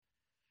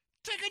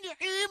Taking your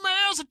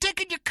emails and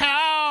taking your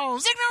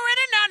calls. Ignorant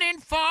and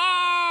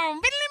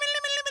uninformed.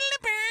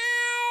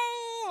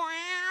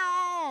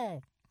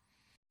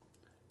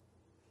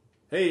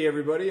 Hey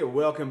everybody, and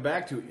welcome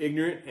back to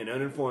Ignorant and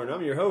Uninformed.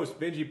 I'm your host,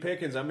 Benji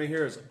Pickens. I'm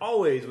here as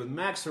always with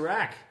Max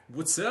Serac.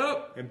 What's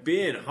up? And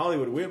Ben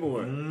Hollywood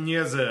Whitmore.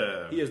 Yes,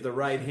 sir. He is the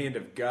right hand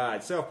of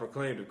God,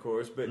 self-proclaimed, of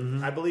course, but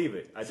I believe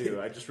it. I do.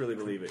 I just really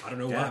believe it. I don't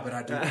know why, but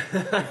I do.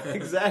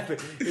 Exactly.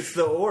 It's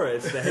the aura.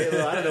 It's the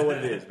halo. I don't know what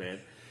it is, man.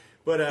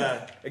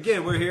 But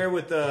again, we're here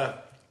with,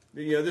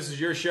 this is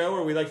your show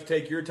where we like to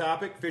take your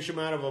topic, fish them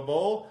out of a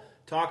bowl,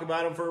 talk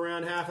about them for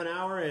around half an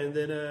hour, and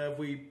then if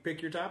we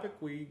pick your topic,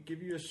 we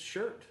give you a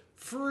shirt.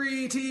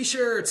 Free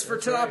t-shirts for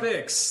That's right.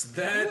 topics.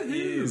 That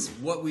is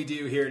what we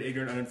do here at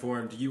Ignorant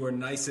Uninformed. You are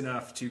nice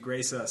enough to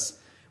grace us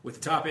with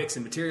topics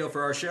and material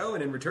for our show,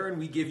 and in return,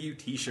 we give you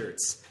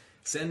t-shirts.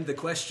 Send the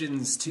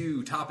questions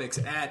to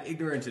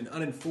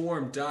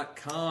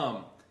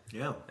topics@ignorantanduninformed.com.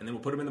 Yeah. And then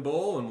we'll put them in the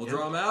bowl, and we'll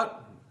draw them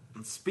out.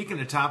 And speaking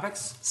of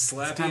topics,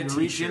 Slap it's time you a to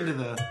reach t-shirt. into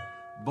the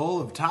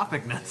bowl of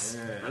topicness.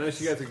 Yeah. I know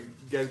you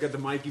guys got the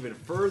mic even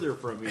further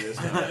from me this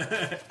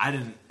time. I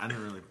don't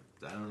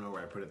know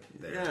where I put it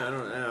there. Yeah, I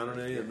don't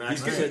know either.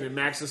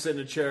 Max is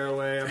sitting a chair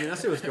away. I mean, I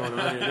see what's going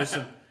on here.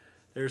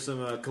 There's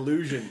some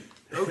collusion.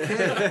 Okay.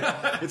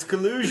 It's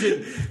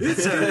collusion.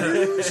 It's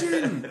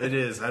illusion. It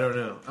is. I don't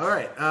know. All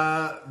right.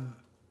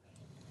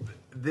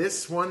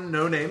 This one,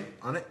 no name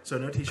on it, so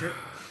no t-shirt.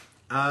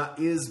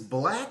 Is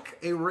black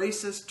a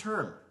racist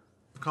term?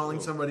 Calling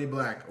somebody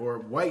black or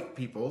white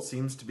people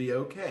seems to be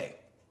okay.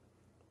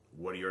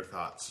 What are your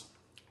thoughts?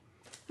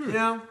 You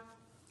know,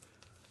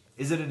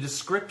 is it a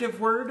descriptive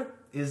word?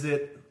 Is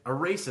it a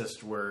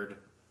racist word?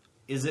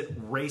 Is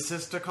it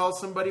racist to call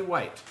somebody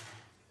white?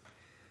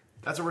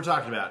 That's what we're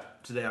talking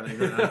about today on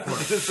Ignorant and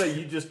Uninformed. So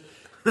you just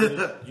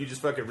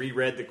fucking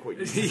reread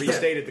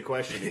restated the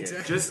question again.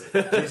 Exactly. Just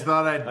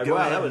thought I'd Like, go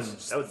wow, ahead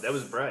that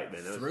was bright,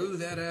 man. Throw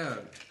that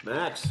out.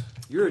 Max,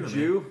 you're a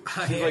Jew.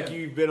 I Seems am. like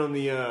you've been on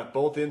the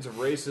both ends of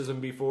racism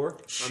before.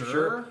 Sure. I'm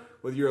sure.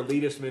 With your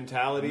elitist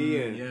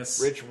mentality and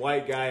yes. rich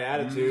white guy He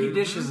attitude.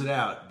 dishes it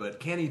out, but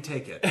can he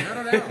take it? I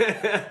don't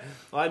know.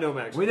 Well, I know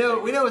Max. We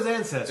know his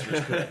ancestors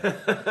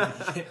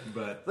could,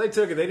 but They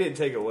took it. They didn't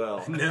take it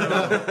well.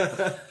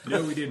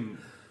 No, we didn't.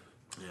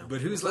 But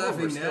who's Some of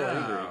them laughing are still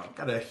now? angry.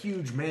 got a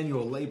huge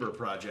manual labor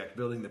project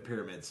building the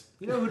pyramids.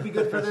 You know who'd be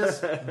good for this?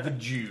 The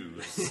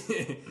Jews.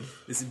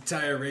 This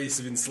entire race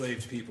of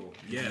enslaved people.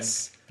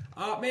 Yes.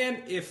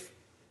 Man,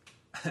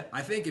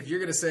 I think if you're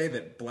going to say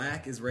that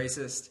black is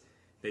racist,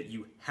 that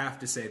you have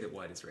to say that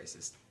white is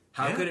racist.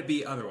 How Yeah. could it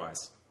be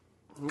otherwise?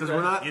 Because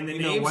we're not. In the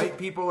You know, names white of-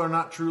 people are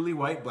not truly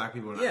white. Black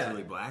people are not Yeah.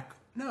 truly black.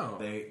 No.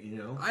 They, you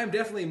know. I am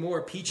definitely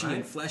more peachy Right.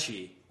 and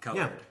fleshy colored.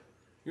 Yeah.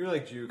 You're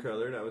like Jew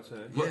colored, I would say.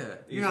 Yeah.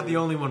 You're not the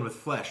only one with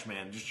flesh,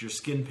 man. Just your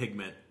skin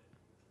pigment.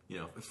 You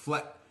know,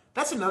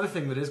 That's another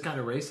thing that is kind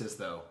of racist,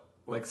 though.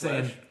 Like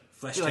saying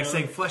Flesh like tone?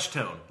 saying flesh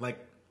tone. Like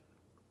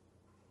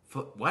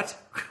what?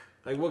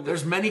 Like, what,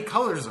 There's many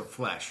colors of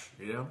flesh.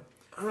 You know.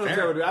 I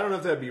don't know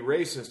if that'd be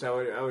racist.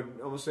 I would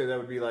almost say that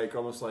would be like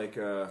almost like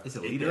It's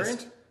elitist.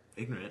 Ignorant?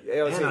 Ignorant. yeah,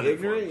 I would And say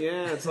uninformed. ignorant.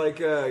 Yeah, it's like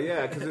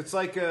because it's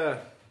like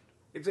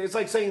it's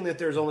like saying that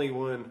there's only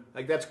one.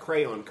 Like that's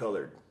crayon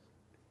colored.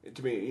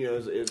 To me, you know,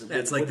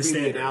 That's like would the be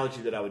standard.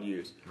 analogy that I would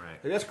use.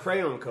 Right. Like, that's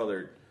crayon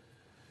colored.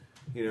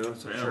 You know,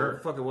 so Sure.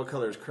 fucking what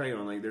color is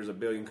crayon? Like there's a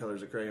billion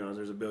colors of crayons.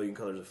 There's a billion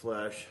colors of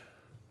flesh.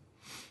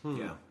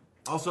 Yeah.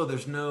 Also,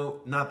 there's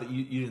not that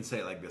you didn't say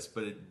it like this,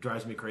 but it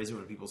drives me crazy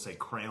when people say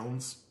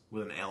crowns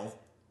with an L.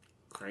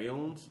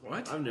 Crayons?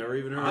 What? I've never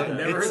even heard I've that.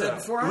 never heard that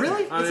before. either.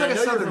 Really? I mean, It's like I a know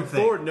you're southern from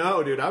thing. Florida.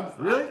 No, dude.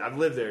 I've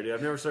lived there, dude.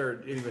 I've never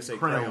heard anyone say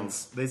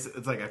crayons. Crowns.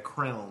 It's like a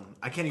crown.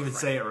 I can't even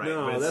say it right. but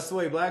No, it's that's the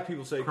way black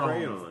people say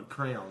crayon.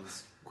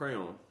 Crayons.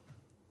 Crayon.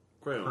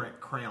 Crayon.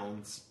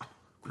 Crowns.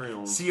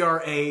 Crayon.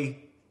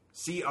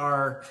 CRALNS.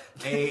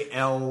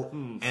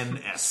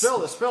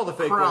 Spell the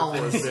fake Crowns.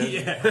 word for us, Ben.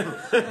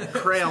 Yeah.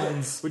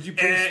 Crayons. Would you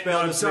please No, spell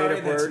I'm this sorry,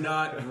 made-up that's word?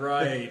 not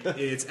right.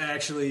 It's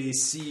actually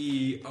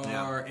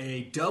CRAW.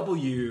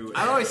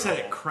 I always said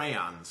it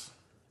crayons,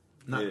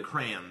 not Yeah.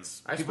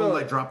 crayons. I People spell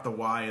like it- drop the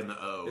Y and the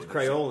O. It's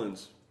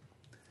Crayolans.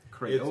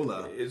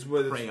 Crayola. It's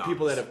with Crayons.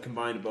 people that have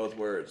combined both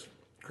words.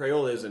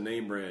 Crayola is a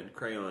name brand.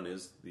 Crayon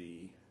is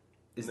the...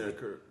 Isn't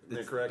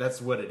that correct? That's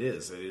what it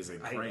is. It is a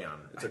crayon.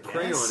 It's a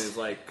crayon is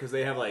like because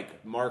they have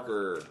like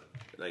marker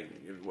that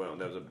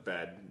was a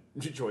bad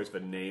choice of a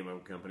name of a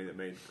company that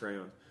made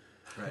crayons.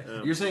 Right.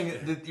 You're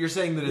saying that it's You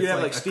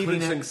have like a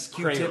Stevenson's Kleenex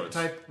Q-tip crayons.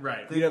 type.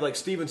 Right. You have like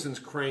Stevenson's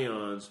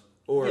crayons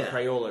or Yeah.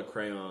 Crayola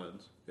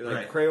crayons. Like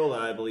Right. Crayola,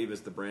 I believe,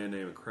 is the brand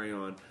name of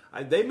crayon.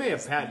 They may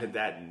have patented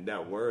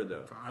that word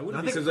though, I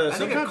wouldn't I be think- because I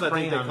think a sometimes I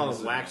think they crayon call is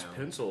them a wax noun.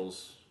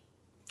 pencils,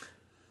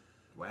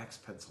 Wax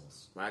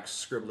pencils. wax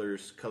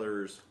scribblers,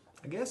 colors.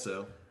 I guess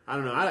so. I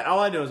don't know. All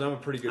I know is I'm a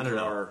pretty good I don't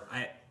know. drawer.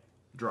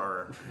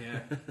 Drawer. Yeah.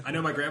 I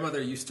know my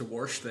grandmother used to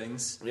wash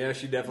things. Yeah,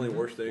 she definitely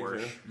washed things. Wash.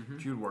 Yeah.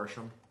 You'd wash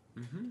them.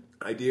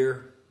 Idea.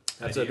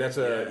 That's Idea,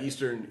 a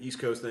yeah. East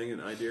Coast thing,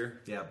 an idea.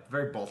 Yeah,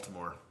 very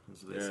Baltimore.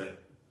 That's what they Yeah. say.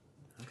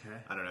 Okay.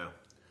 I don't know.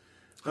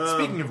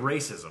 Speaking of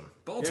racism,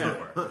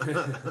 Baltimore.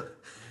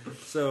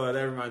 So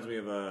that reminds me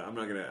of I'm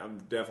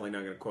definitely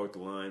not gonna quote the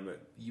line, but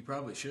You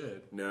probably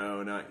should.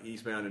 no, not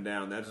Eastbound and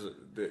Down. That's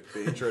the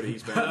intro to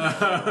Eastbound and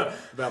Down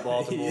about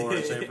Baltimore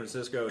and San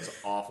Francisco. It's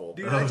awful.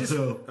 Dude, I just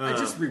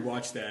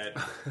rewatched that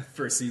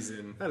first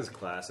season. That is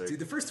classic. Dude,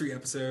 the first 3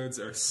 episodes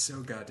are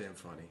so goddamn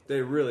funny.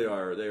 They really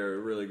are. They are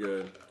really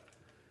good.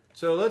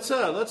 So let's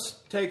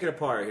take it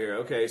apart here.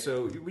 Okay,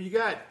 so you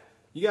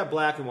got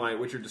black and white,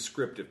 which are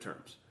descriptive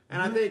terms,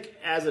 and I think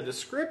as a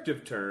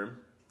descriptive term,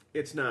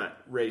 it's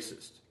not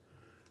racist.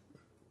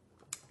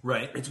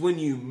 right? It's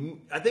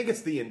I think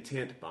it's the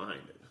intent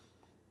behind it.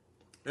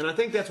 And I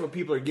think that's what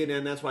people are getting at,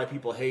 and that's why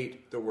people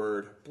hate the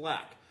word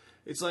black.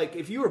 It's like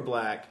if you were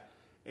black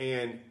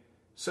and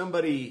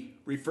somebody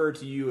referred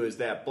to you as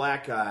that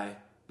black guy,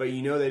 but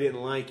you know they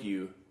didn't like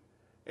you,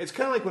 it's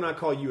kind of like when I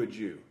call you a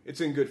Jew. It's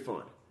in good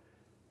fun.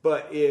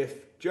 But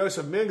if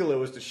Joseph Mengele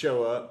was to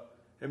show up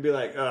and be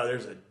like, oh,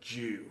 there's a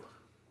Jew.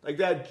 Like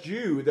that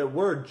Jew, that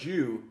word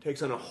Jew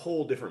takes on a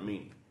whole different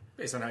meaning.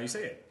 Based on how you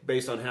say it.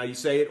 Based on how you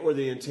say it or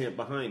the intent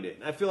behind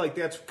it. I feel like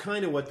that's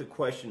kind of what the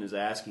question is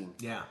asking.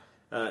 Yeah.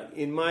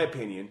 In my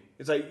opinion,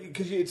 it's like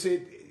because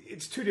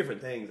it's two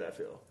different things. I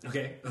feel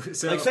Okay.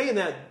 So, like saying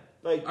that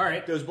like all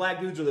right. those black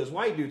dudes or those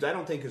white dudes. I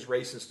don't think is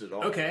racist at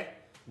all. Okay.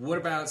 What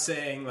about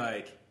saying,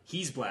 like,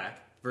 he's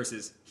black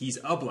versus he's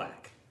a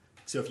black?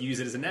 So if you use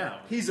it as a noun.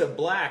 He's a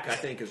black. I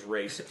think is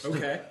racist.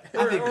 Okay.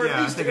 I think Or at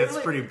I least think that's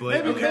pretty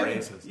blatantly maybe,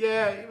 racist.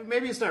 Yeah,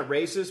 maybe it's not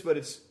racist, but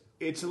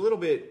it's a little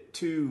bit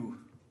too.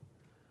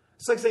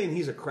 It's like saying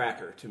he's a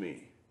cracker to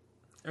me.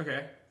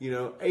 Okay. You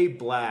know, a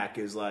black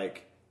is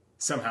like.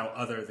 Somehow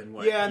other than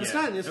what. Yeah, and it's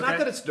not. It's Okay. not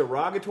that it's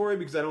derogatory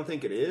because I don't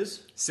think it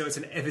is. So if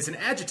it's an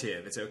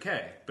adjective, it's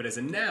okay. But as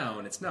a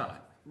noun, it's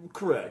not.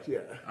 Correct. Yeah.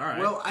 All right.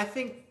 Well, I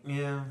think,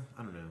 yeah,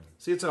 I don't know.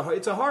 See, it's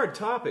a hard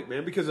topic,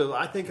 man, because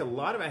I think a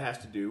lot of it has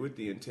to do with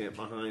the intent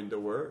behind the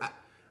word.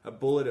 A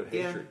bullet of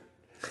hatred.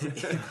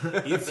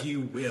 if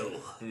you will.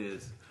 It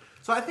is.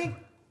 So I think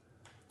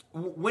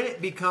when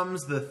it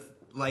becomes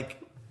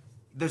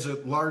there's a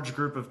large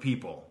group of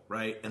people,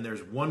 right? And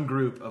there's one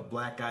group of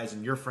black guys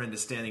and your friend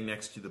is standing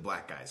next to the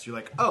black guys. You're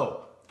like,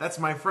 oh, that's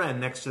my friend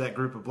next to that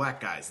group of black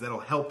guys. That'll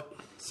help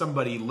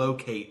somebody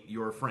locate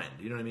your friend.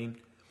 You know what I mean?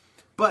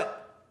 But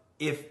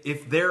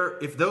if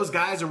those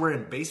guys are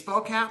wearing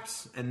baseball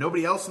caps and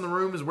nobody else in the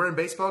room is wearing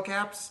baseball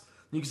caps,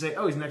 you can say,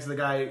 oh, he's next to the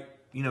guy,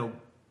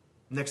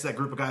 next to that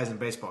group of guys in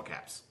baseball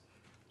caps.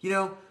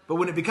 But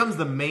when it becomes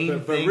the main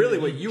But thing, really,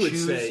 that what you would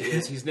choose- say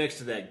is he's next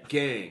to that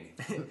gang,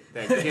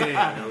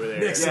 over there.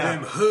 Next to Yeah.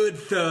 them hood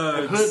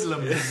thugs.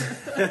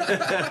 hoodlums.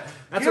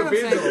 That's You know what what I'm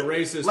Benzo, a saying?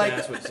 racist Like-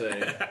 ass, would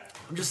say.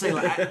 I'm just saying,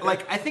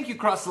 I think you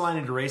cross the line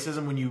into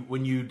racism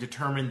when you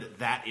determine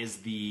that is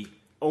the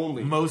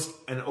Only.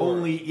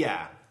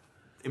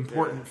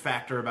 important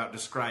factor about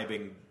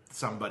describing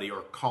somebody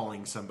or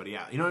calling somebody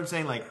out. You know what I'm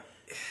saying? Like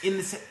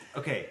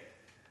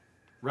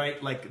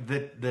right? Like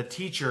the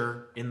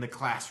teacher in the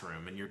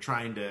classroom, and you're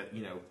trying to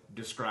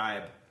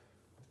describe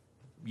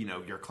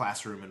your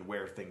classroom and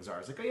where things are.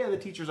 It's like, oh yeah, the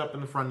teacher's up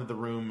in the front of the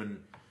room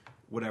and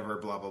whatever,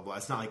 blah blah blah.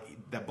 It's not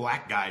like the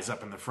black guy's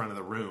up in the front of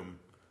the room.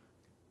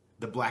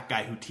 The black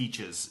guy who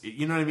teaches,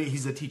 you know what I mean?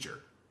 He's a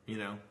teacher,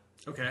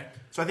 Okay.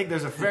 So I think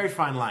there's a very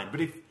fine line.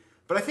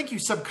 But I think you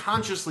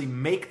subconsciously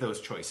make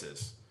those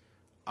choices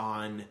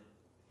on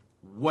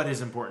what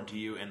is important to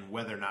you and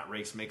whether or not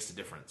race makes a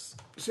difference.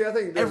 See, I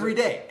think Every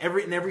day,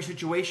 every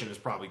situation is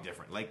probably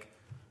different. Like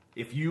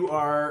if you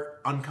are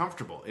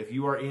uncomfortable, if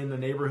you are in a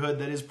neighborhood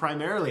that is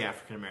primarily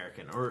African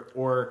American,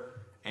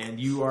 and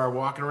you are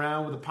walking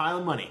around with a pile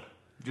of money,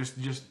 just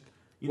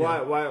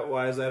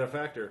why is that a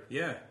factor?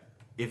 Yeah.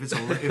 if it's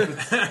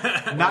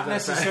not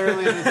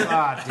necessarily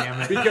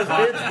damn it, Because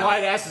Ben's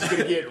white ass is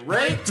going to get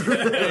raped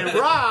and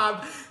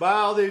robbed by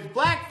all these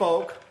black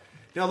folk.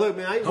 Now look,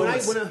 man,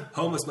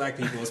 Homeless black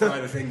people is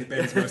probably the thing that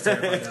Ben's most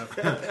terrified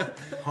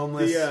of.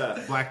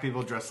 homeless black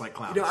people dressed like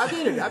clowns.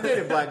 I've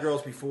dated black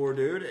girls before,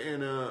 dude,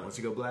 and Once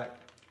you go black,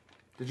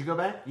 did you go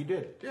back? You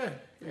did. yeah.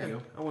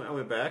 you I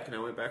went back, and I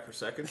went back for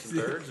seconds and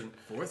thirds and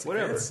Fourths,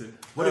 whatever. fifths, and-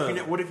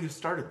 What if you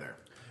started there?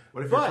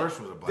 What if your But first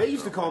was a black? they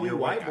used to girl? call me You're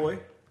a white guy. boy.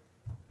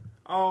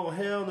 Oh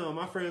hell no!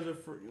 My friends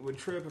would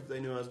trip if they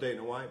knew I was dating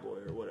a white boy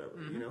or whatever.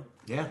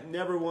 Yeah. It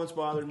never once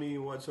bothered me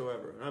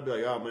whatsoever. And I'd be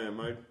like, oh man,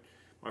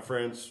 my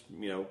friends,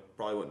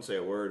 probably wouldn't say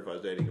a word if I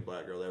was dating a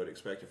black girl. They would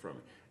expect it from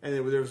me. And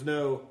there was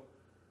no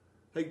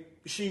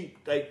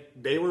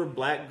they were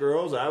black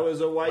girls. I was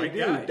a white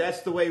dude. guy.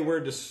 That's the way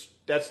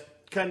that's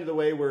kind of the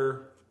way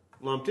we're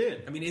lumped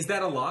in. I mean, is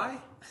that a lie?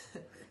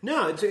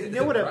 No, it's,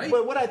 what Right?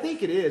 what I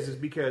think it is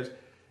because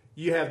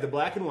you have the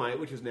black and white,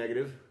 which is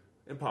negative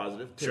and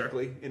positive, Sure.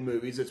 typically in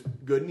movies. It's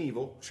good and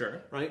evil.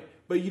 Sure. Right?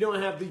 But you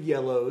don't have the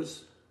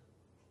yellows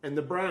and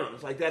the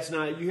browns. Like, that's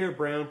not, you hear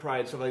brown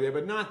pride, stuff like that,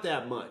 but not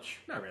that much.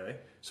 Not really.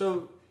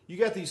 So you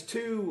got these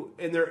two,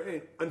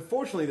 and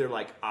unfortunately, they're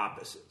like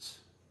opposites,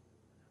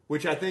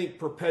 which I think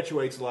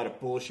perpetuates a lot of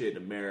bullshit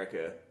in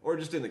America or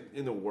just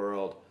in the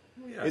world.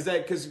 Yeah. Is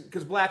that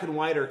because black and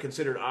white are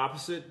considered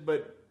opposite,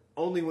 but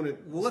only when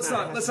it. Well, let's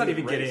not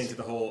even get into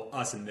the whole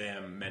us and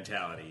them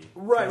mentality.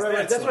 Right.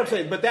 That's what I'm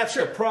saying. But that's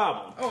the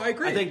problem. Oh, I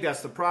agree. I think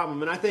that's the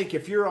problem, and I think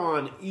if you're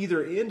on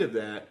either end of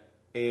that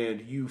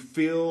and you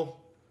feel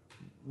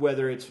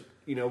whether it's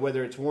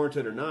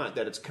warranted or not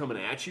that it's coming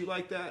at you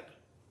like that,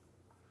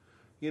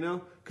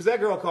 because that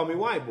girl called me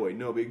white boy,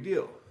 no big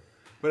deal.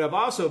 But I've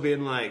also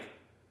been like,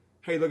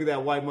 hey, look at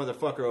that white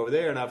motherfucker over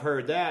there, and I've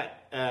heard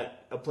that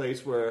at a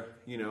place where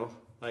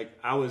like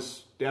I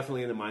was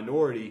definitely in the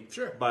minority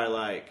by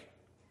like.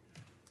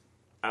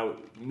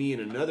 Me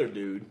and another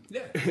dude,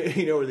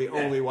 were the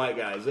only white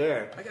guys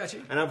there. I got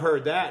you. And I've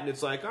heard that, and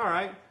it's like, all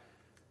right,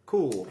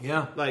 cool.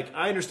 Yeah. Like,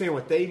 I understand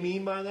what they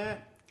mean by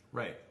that.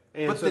 Right.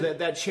 And but so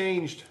that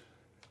changed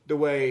the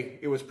way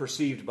it was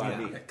perceived by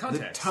me.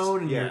 Context. The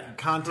tone and your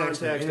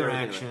context and Context,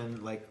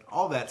 interaction, like,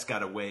 all that's got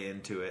to weigh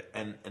into it.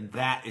 And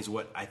that is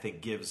what I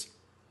think gives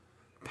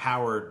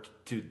power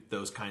to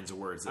those kinds of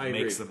words that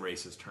makes them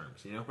racist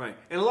terms, Right.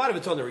 And a lot of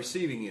it's on the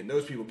receiving end.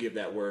 Those people give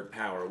that word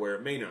power where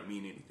it may not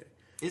mean anything.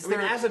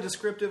 As a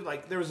descriptive,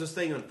 like there was this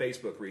thing on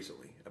Facebook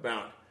recently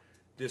about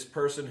this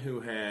person who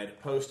had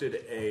posted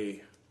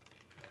a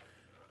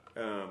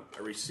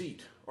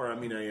receipt, or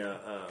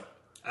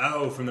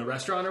from the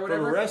restaurant or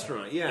whatever. From a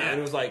restaurant, yeah. And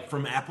it was like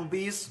from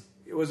Applebee's.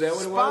 Was that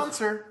what it was?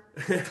 Sponsor.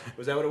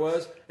 Was that what it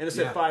was? And it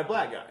said 5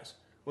 black guys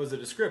was the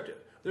descriptive.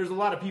 There's a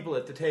lot of people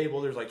at the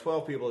table. There's like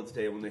 12 people at the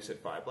table, and they said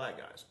 5 black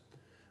guys.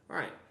 All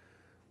right.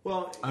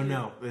 Well,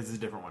 no, this is a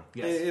different one.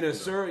 Yes, in a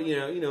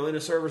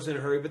server's in a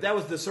hurry, but that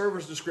was the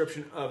server's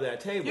description of that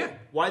table. Yeah.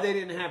 Why they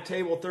didn't have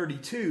table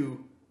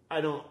 32,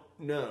 I don't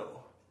know.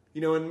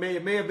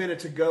 It may have been a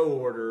to-go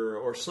order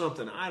or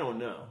something. I don't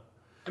know.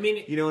 I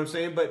mean, you know what I'm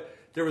saying? But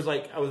there was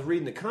I was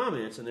reading the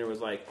comments, and there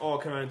was all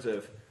kinds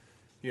of,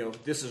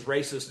 this is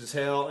racist as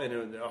hell,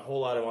 and a whole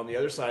lot of on the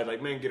other side,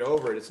 like, man, get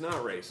over it. It's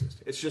not racist.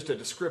 It's just a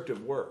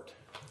descriptive word.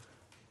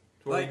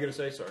 What are you going to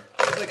say, sir?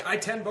 Like, I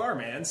 10 bar,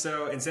 man,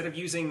 so instead of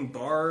using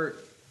bar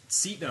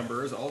seat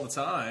numbers all the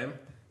time,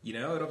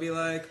 it'll be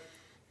like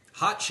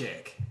hot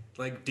chick,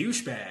 like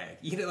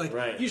douchebag.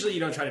 Right. Usually you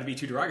don't try to be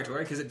too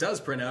derogatory because it does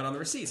print out on the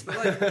receipts, but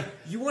like,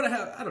 you want to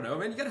have, I don't know,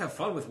 man, you got to have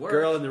fun with work.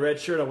 Girl in the red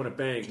shirt, I want to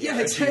bang.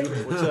 Yeah,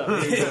 exactly. What's up?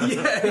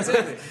 Yeah,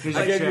 exactly.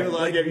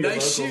 I gave you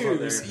nice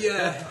shoes.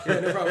 Yeah,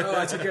 no problem. Oh,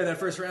 I took care of that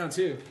first round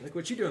too. Like,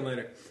 what you doing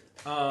later?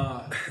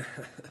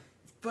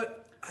 But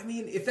I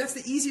mean, if that's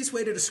the easiest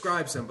way to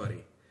describe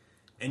somebody,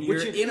 and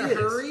you're in a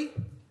hurry,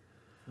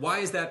 why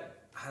is that?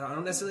 I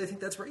don't necessarily think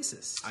that's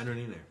racist. I don't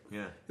either.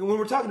 Yeah. And when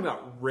we're talking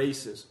about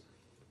racism,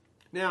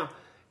 now,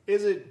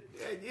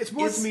 it's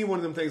more to me one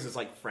of them things that's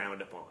like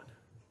frowned upon.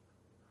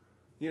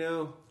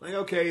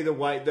 Okay,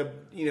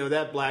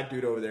 that black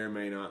dude over there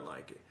may not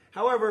like it.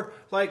 However,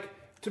 like,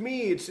 to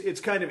me,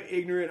 it's kind of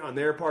ignorant on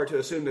their part to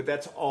assume that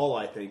that's all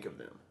I think of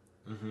them.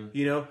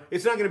 Mm-hmm.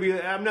 It's not going to be.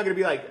 I'm not going to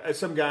be like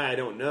some guy I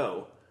don't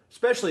know,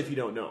 especially if you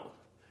don't know.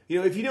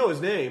 If you know his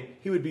name,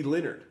 he would be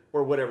Leonard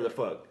or whatever the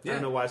fuck. Yeah. I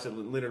don't know why I said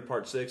Leonard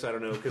Part 6. I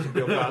don't know because of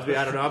Bill Cosby.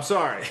 I don't know. I'm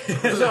sorry.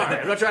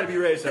 I'm not trying to be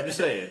racist. I'm just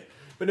saying.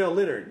 But no,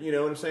 Leonard. You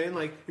know what I'm saying?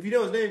 Like, if you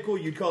know his name, cool.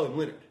 You'd call him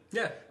Leonard.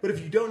 Yeah. But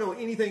if you don't know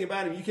anything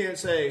about him, you can't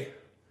say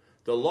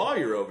the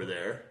lawyer over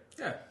there.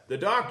 Yeah. The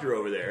doctor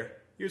over there.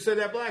 You'd say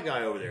that black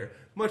guy over there.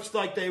 Much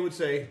like they would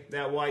say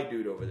that white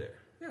dude over there.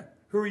 Yeah.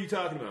 Who are you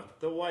talking about?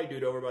 The white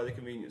dude over by the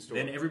convenience store.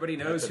 Then everybody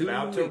knows that's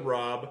about to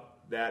rob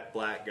that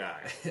black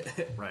guy.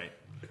 Right.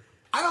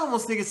 I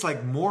almost think it's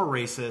like more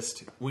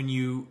racist when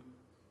you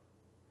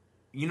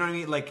know what I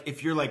mean? Like,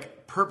 if you're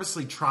like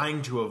purposely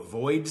trying to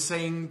avoid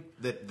saying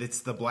that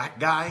it's the black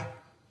guy,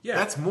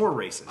 that's more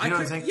racist. You know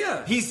what I'm saying?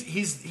 Yeah.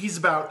 He's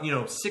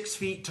about 6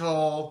 feet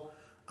tall.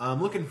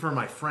 I'm looking for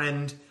my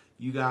friend.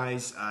 You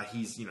guys,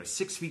 he's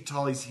 6 feet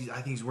tall. I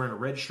think he's wearing a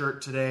red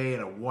shirt today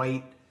and a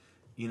white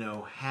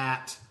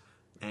hat.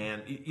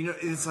 And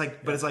it's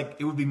like, but it's like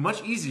it would be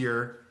much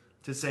easier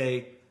to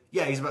say,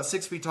 yeah, he's about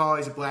 6 feet tall.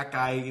 He's a black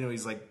guy.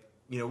 He's like.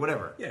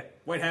 Whatever. Yeah,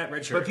 white hat,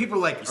 red shirt. But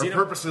people are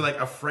purposely like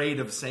afraid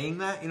of saying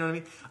that. You know what I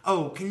mean?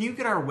 Oh, can you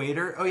get our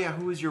waiter? Oh yeah,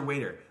 who is your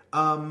waiter?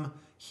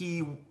 He,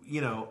 and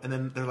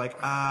then they're like,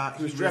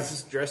 he was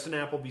dressed in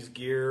Applebee's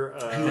gear.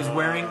 He was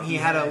wearing. He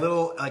had a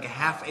little like a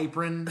half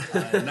apron.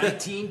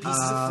 19 pieces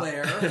of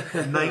flair.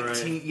 19.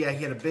 Right. Yeah,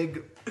 he had a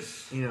big,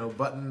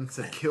 button that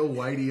said "Kill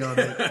Whitey" on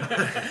it.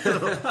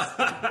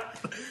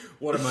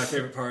 One of my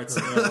favorite parts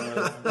of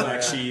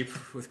Black Sheep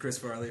with Chris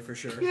Farley, for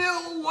sure.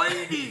 Kill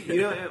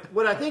Whitey!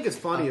 What I think is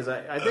funny is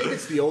I think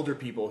it's the older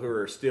people who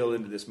are still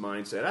into this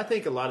mindset. I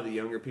think a lot of the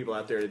younger people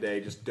out there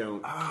today just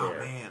don't care. Oh,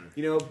 man.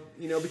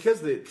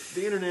 Because the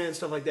internet and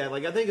stuff like that,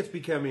 like, I think it's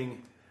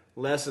becoming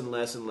less and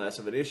less and less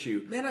of an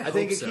issue. Man, I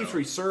think hope it keeps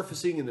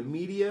resurfacing in the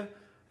media,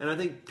 and I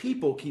think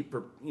people keep,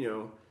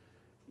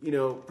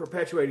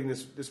 perpetuating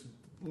this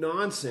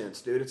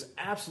nonsense, dude. It's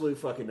absolute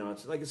fucking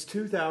nonsense. Like, it's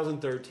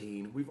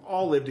 2013. We've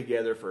all lived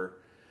together for,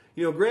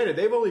 granted,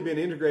 they've only been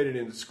integrated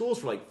into schools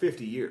for like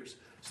 50 years.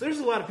 So there's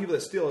a lot of people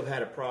that still have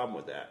had a problem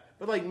with that.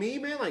 But like me,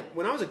 man, like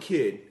when I was a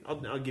kid,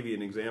 I'll give you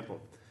an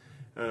example.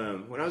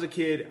 When I was a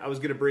kid, I was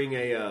going to bring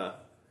a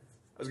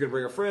was going to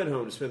bring a friend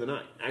home to spend the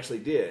night. I actually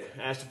did.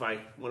 Asked if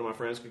one of my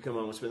friends could come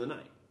home and spend the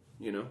night,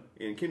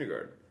 in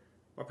kindergarten.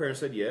 My parents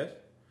said yes.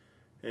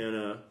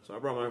 And so I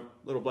brought my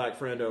little black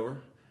friend over.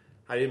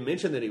 I didn't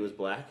mention that he was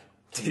black.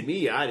 To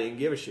me, I didn't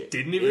give a shit.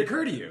 Didn't even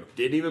occur to you.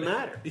 Didn't even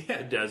matter. Yeah.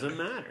 It doesn't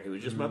matter. He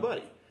was just my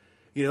buddy.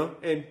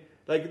 And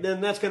like then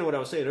that's kind of what I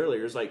was saying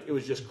earlier. It's like it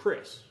was just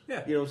Chris.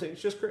 Yeah. You know what I'm saying?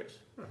 It's just Chris.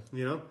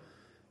 Huh.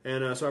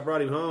 And so I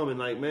brought him home, and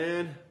like,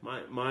 man,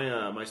 my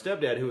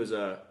stepdad, who was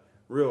a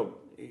real,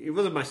 he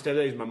wasn't my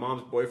stepdad, he was my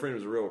mom's boyfriend,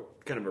 was a real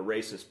kind of a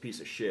racist piece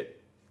of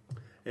shit.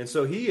 And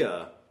so he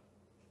got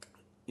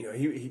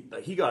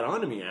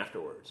on to me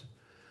afterwards,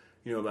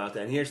 about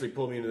that. And he actually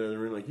pulled me into the other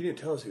room, like, you didn't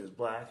tell us he was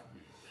black.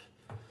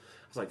 I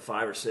was like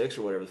 5 or 6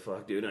 or whatever the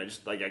fuck, dude. And I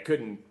just, like, I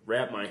couldn't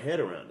wrap my head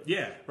around it.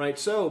 Yeah. Right?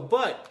 So,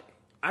 but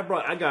I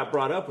got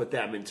brought up with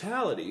that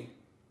mentality,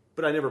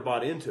 but I never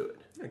bought into it.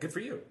 Yeah, good for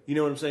you. You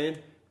know what I'm saying?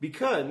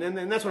 Because,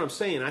 and that's what I'm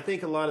saying. I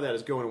think a lot of that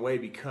is going away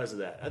because of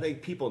that. I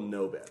think people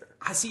know better.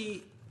 I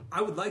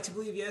would like to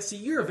believe, yes. See,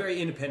 you're a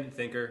very independent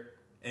thinker,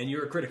 and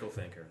you're a critical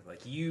thinker.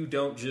 Like, you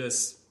don't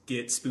just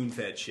get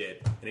spoon-fed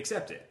shit and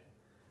accept it.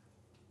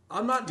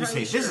 I'm not You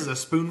entirely say, sure. this is a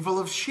spoonful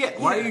of shit.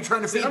 Why are you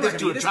trying to feed I'm this not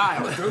to gonna a eat I'm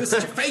child? gonna throw this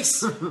at your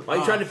face. Why are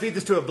you trying to feed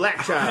this to a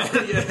black child?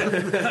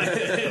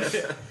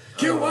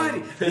 Kill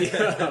Whitey.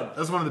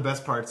 That's one of the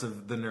best parts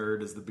of The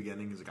Nerd is the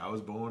beginning. He's like, I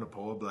was born a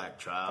poor black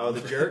child. Oh,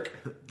 the jerk?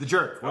 The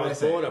jerk. What I did I was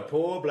say? born a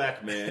poor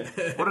black man.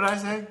 What did I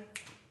say?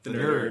 The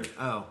nerd.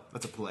 Oh,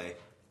 that's a play.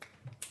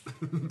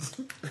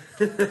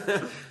 Hey,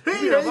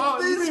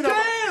 these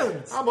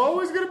cans! I'm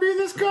always going to be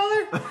this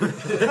color?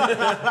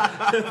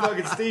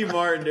 Fucking Steve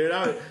Martin, dude.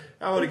 I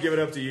would have given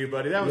up to you,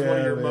 buddy. That was one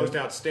of your most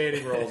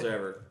outstanding roles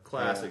ever.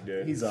 Classic,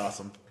 dude. He's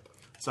awesome.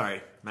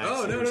 Sorry, Max.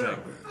 Oh, you no. were saying.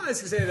 I was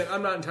going to say that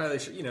I'm not entirely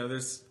sure.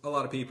 There's a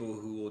lot of people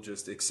who will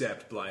just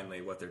accept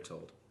blindly what they're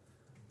told.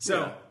 So,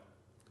 Yeah.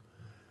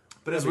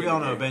 But as we all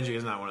know, Benji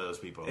is not one of those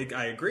people.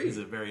 I agree. He's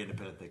a very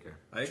independent thinker.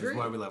 I Which agree. is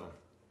why we love him.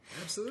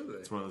 Absolutely.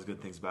 It's one of those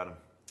good things about him.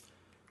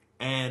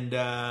 And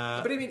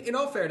But I mean, in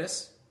all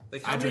fairness,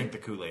 like I drink the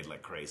Kool-Aid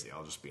like crazy.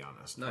 I'll just be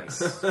honest.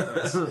 Nice.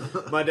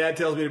 My dad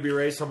tells me to be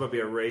racist. I'm going to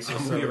be a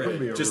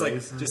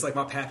racist. Just like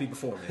my pappy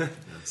before me.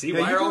 See, Hey,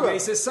 why you are all grew up-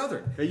 racists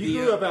Southern? Hey,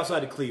 you grew up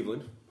outside of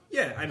Cleveland.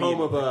 Yeah, I mean,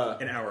 Home of,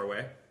 an hour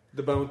away.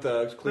 The Bone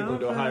Thugs,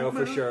 Cleveland, Ohio,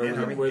 for sure.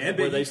 Yeah, I mean, where and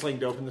they Biggie. sling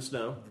dope in the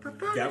snow.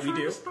 That we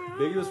do.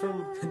 Biggie was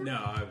from... No,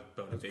 I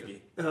boned a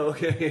Biggie. Oh,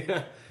 okay.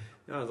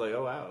 I was like,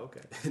 oh, wow,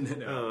 okay.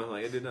 No.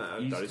 Like, I did not. I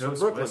East thought he was from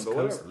Coast, Brooklyn, West but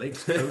Coast, whatever.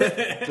 Lakes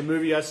Coast. The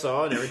movie I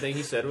saw and everything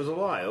he said was a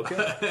lie,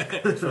 okay?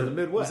 He's from the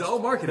Midwest. It's all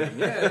marketing.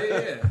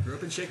 Yeah. Grew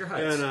up in Shaker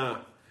Heights. And,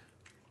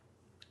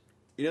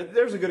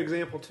 there's a good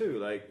example, too.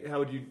 Like, how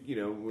would you,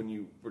 when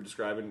you were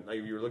describing,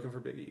 like, you were looking for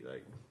Biggie,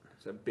 like,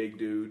 it's a big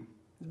dude.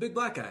 The big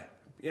black guy.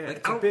 Yeah, Like,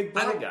 it's a big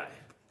black guy.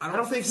 I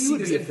don't think he he would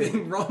there's be anything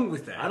offended. wrong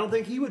with that. I don't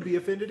think he would be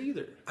offended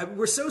either.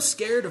 We're so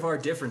scared of our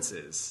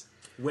differences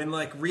when,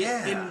 like,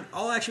 in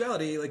all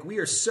actuality, like, we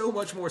are so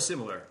much more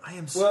similar. I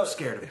am so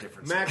scared of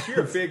difference. Max,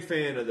 you're a big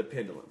fan of the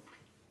pendulum.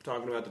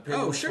 Talking about the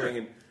pendulum sure.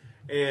 swing.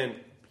 And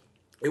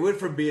it went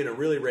from being a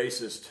really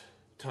racist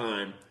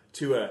time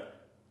to a,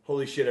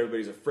 holy shit,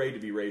 everybody's afraid to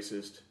be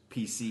racist.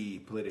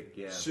 PC, politic,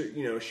 yeah.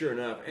 Sure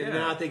enough. And Yeah.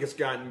 now I think it's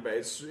gotten,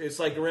 it's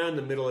like around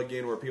the middle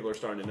again where people are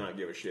starting to not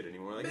give a shit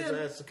anymore. Like, Man.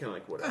 that's kind of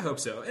like I whatever. hope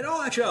so. In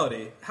all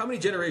actuality, how many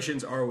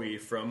generations are we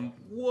from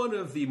one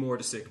of the more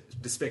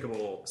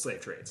despicable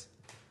slave trades?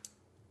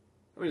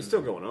 I mean, it's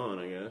still going on,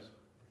 I guess.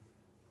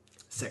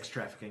 Sex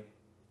trafficking.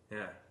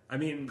 Yeah. I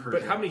mean, but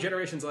Persian. how many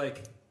generations,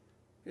 like,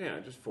 Yeah,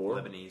 just 4.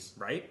 Lebanese.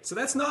 right? So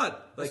that's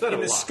not, like, not in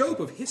a the lot. scope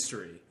of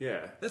history.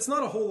 Yeah. That's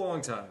not a whole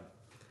long time.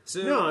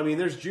 So, No, I mean,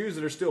 there's Jews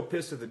that are still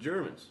pissed at the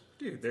Germans.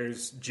 dude,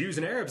 there's Jews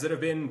and Arabs that have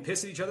been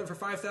pissed at each other for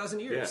 5,000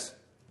 years.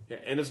 Yeah,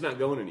 and it's not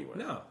going anywhere.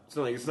 No. It's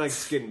not like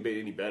it's getting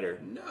any better.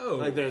 No.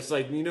 Like there's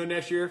like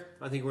next year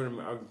I think we're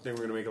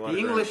gonna make a lot The of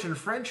English and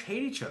French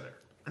hate each other.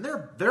 And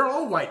they're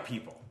all white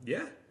people.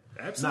 Yeah,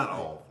 absolutely. Not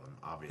all of them,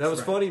 obviously. That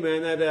was funny,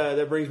 man.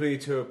 That brings me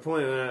to a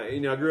point.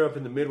 I grew up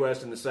in the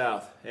Midwest and the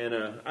South, and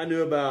I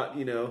knew about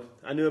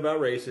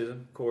racism.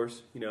 Of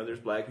course, there's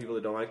black people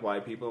that don't like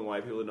white people, and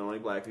white people that don't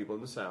like black people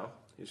in the South.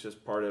 It's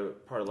just part of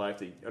life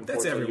that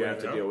unfortunately you everywhere, have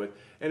to though. deal with.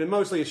 And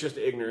mostly it's just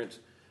ignorance.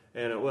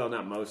 And well,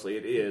 not mostly,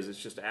 it is.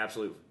 It's just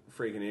absolute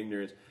freaking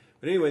ignorance.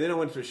 But anyway, then I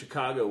went to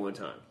Chicago one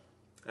time,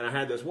 and I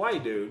had this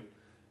white dude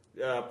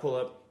pull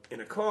up in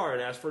a car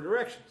and ask for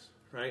directions.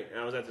 Right? And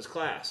I was at this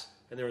class,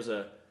 and there was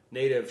a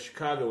native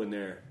Chicago in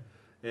there,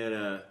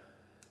 and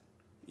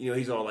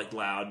he's all like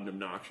loud and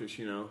obnoxious,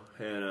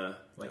 and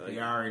like they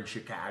are in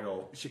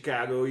Chicago.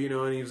 Chicago,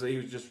 and he was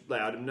just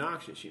loud and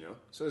obnoxious,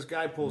 So this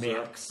guy pulls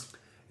Max. up,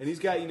 and he's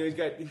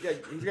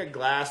got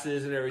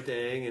glasses and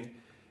everything, and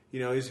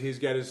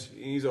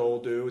he's an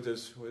old dude with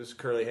his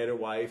curly headed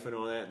wife and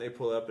all that. And they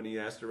pull up and he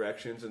asks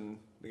directions, and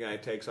the guy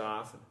takes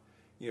off, and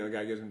the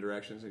guy gives him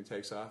directions and he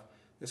takes off.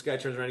 This guy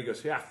turns around and he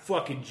goes, "Yeah,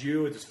 fucking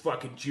Jew with his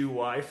fucking Jew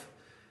wife."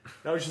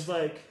 That was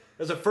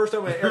That's the first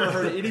time I ever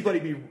heard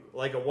anybody be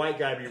like a white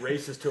guy be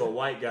racist to a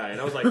white guy,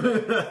 and I was like, "What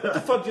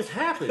the fuck just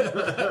happened?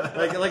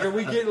 Like, are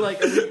we getting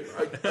like,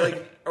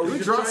 are we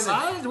just draw trying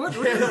sides? What?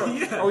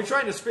 Are we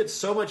trying to spit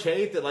so much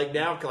hate that like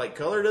now like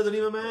color doesn't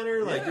even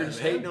matter? Like you're just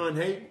hating on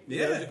hate,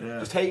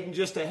 just hating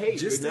just to hate.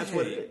 Just and that's to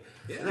what hate. it.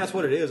 Yeah. And that's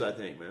what it is, I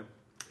think, man.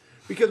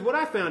 Because what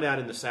I found out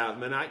in the South,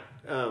 man,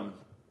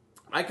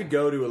 I could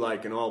go to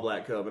like an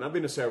all-black club, and I've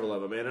been to several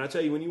of them, man. And I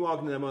tell you, when you walk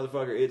into that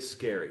motherfucker, it's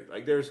scary.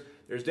 Like there's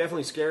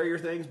definitely scarier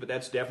things, but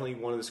that's definitely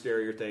one of the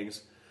scarier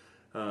things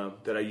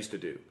that I used to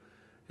do.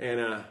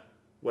 And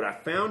what I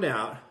found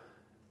out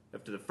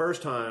after the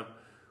first time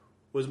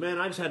was, man,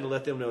 I just had to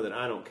let them know that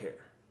I don't care.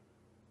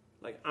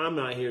 Like I'm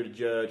not here to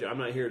judge. I'm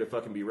not here to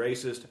fucking be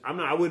racist.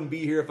 I wouldn't be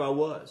here if I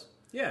was.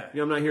 Yeah. You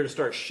know, I'm not here to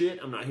start shit.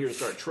 I'm not here to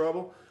start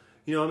trouble.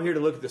 You know, I'm here to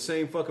look at the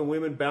same fucking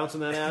women bouncing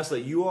that ass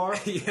that you are.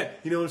 Yeah.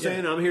 You know what I'm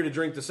saying? I'm here to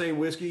drink the same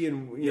whiskey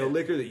and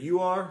liquor that you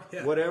are.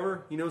 Yeah.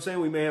 Whatever. You know what I'm saying?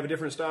 We may have a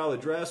different style of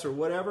dress or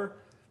whatever.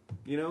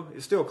 You know,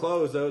 it's still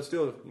clothes though. It's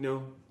still,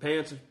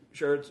 pants,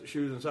 shirts,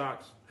 shoes and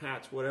socks,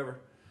 hats, whatever.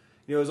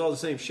 You know, it's all the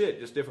same shit,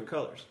 just different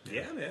colors.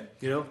 Yeah, man.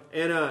 You know,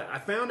 and I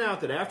found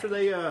out that I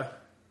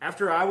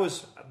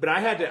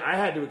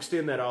had to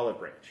extend that olive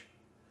branch.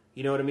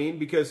 You know what I mean?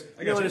 Because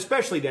and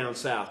especially down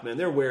south, man,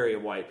 they're wary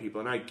of white people,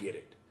 and I get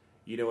it.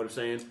 You know what I'm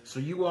saying? So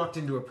you walked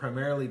into a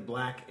primarily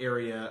black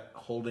area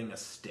holding a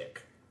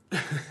stick. Is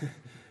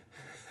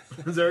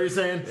that what you're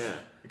saying? Yeah.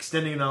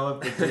 Extending an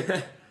olive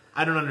stick.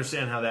 I don't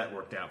understand how that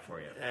worked out for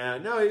you.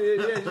 No,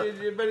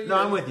 but No,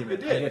 I'm with you, man.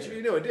 It I did. get you.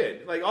 You know, it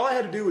did. Like all I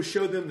had to do was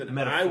show them that I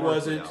Metaphorically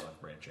wasn't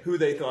olive branching. who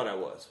they thought I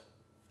was.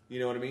 You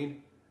know what I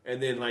mean?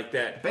 And then like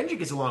that. Benji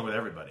gets along with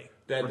everybody,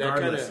 That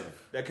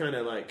kind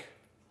of like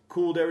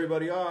cooled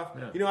everybody off.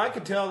 Yeah. You know, I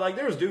could tell like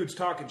there was dudes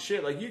talking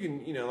shit. Like you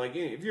can, like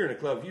if you're in a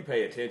club, if you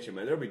pay attention,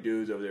 man, there'll be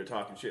dudes over there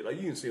talking shit. Like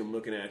you can see them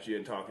looking at you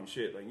and talking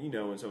shit. Like you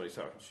know when somebody's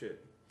talking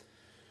shit,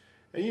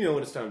 and you know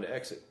when it's time to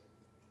exit.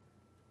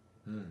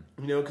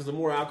 You know, because the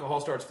more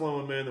alcohol starts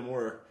flowing, man, the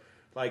more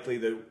likely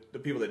the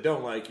people that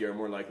don't like you are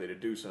more likely to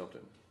do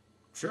something.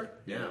 Sure.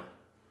 Yeah. You know?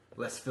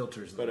 Less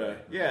filters. But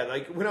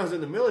like when I was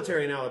in the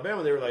military in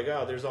Alabama, they were like,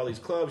 "Oh, there's all these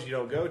clubs you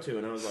don't go to,"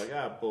 and I was like,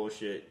 "Ah,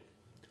 bullshit."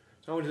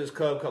 So I went to this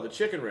club called the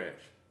Chicken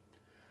Ranch,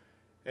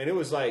 and it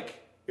was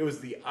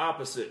the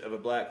opposite of a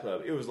black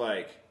club. It was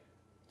like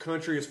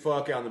country as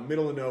fuck out in the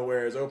middle of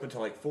nowhere. It was open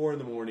till like 4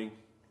 a.m,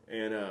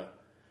 and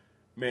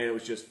man, it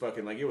was just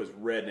fucking like it was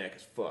redneck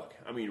as fuck.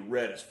 I mean,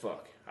 red as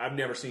fuck. I've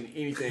never seen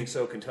anything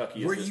so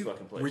Kentucky as this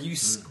fucking place. Were you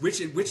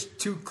which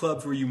two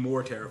clubs were you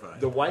more terrified?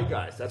 The white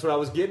guys. That's what I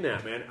was getting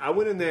at, man. I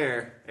went in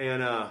there,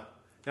 and I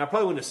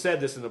probably wouldn't have said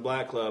this in the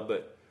black club,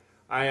 but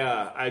I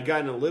had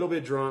gotten a little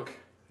bit drunk,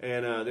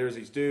 and there was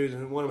these dudes,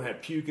 and one of them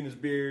had puke in his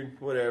beard,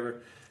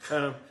 whatever.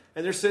 And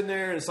they're sitting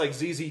there, and it's like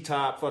ZZ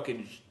Top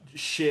fucking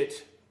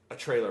shit a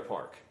trailer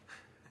park.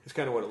 It's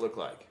kind of what it looked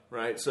like,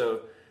 right?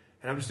 So,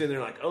 and I'm just in there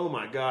like, oh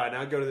my God. And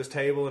I go to this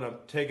table, and I'm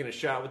taking a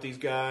shot with these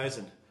guys,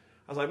 and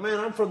I was like, man,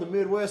 I'm from the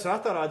Midwest, and I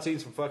thought I'd seen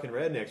some fucking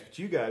rednecks, but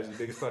you guys are the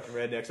biggest fucking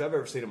rednecks I've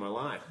ever seen in my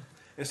life.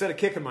 Instead of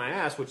kicking my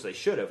ass, which they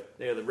should have,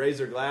 they raised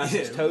their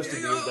glasses,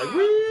 toasted me, it was like,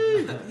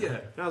 woo! Yeah.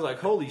 And I was like,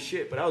 holy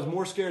shit. But I was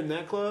more scared in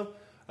that club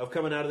of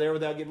coming out of there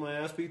without getting my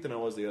ass beat than I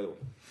was the other one.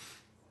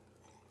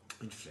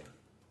 Interesting.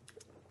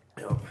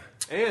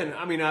 And,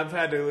 I mean, I've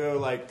had to go,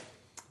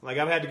 like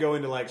I've had to go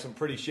into, like, some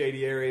pretty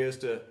shady areas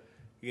to,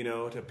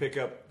 to pick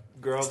up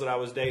girls that I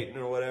was dating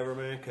or whatever,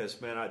 man, because,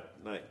 man,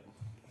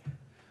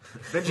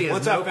 Benji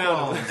has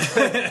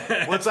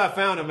once I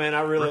found him, man,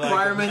 I really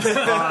requirements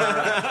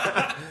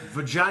are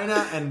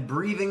vagina and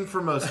breathing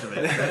for most of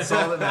it. That's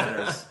all that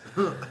matters.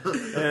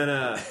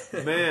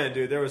 And man,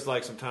 dude, there was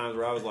like some times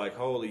where I was like,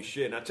 "Holy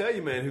shit!" And I tell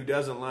you, man, who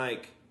doesn't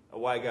like a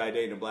white guy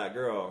dating a black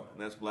girl? And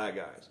that's black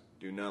guys.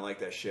 Do not like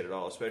that shit at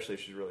all, especially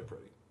if she's really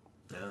pretty.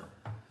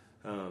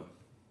 No.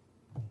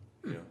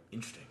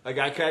 Interesting. Like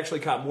I actually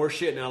caught more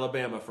shit in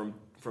Alabama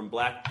from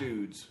black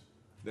dudes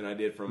than I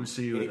did from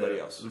anybody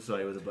else. Who saw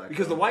you with a black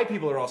Because girl? the white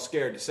people are all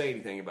scared to say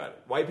anything about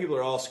it. White people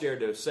are all scared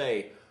to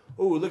say,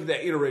 "Oh, look at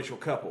that interracial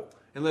couple,"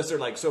 unless they're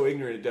like so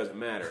ignorant it doesn't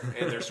matter,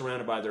 and they're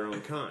surrounded by their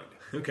own kind.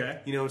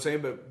 Okay. You know what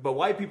I'm saying? But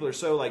white people are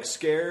so like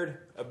scared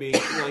of being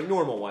like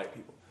normal white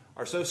people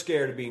are so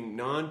scared of being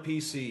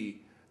non-PC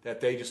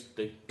that they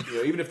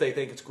even if they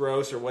think it's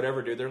gross or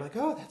whatever, dude, they're like,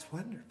 "Oh, that's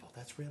wonderful.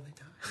 That's really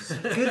nice.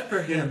 Good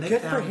for him.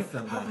 Good for him.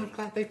 Somebody. Oh, I'm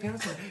glad they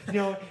found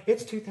somebody.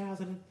 It's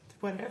 2000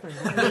 whatever.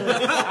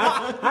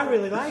 I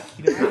really like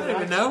I don't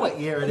even know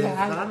what year it is,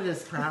 but I'm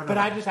just proud of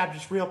it. I'm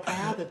just real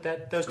proud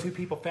that those two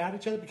people found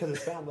each other because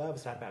it's about love.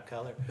 It's not about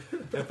color.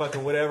 And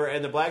fucking whatever.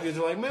 And the black dudes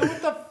are like, "Man,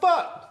 what the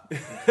fuck?"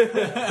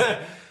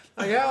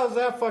 Like, how is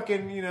that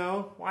fucking,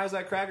 why is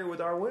that cracker with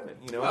our women?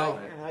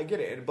 I get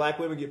it. And black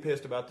women get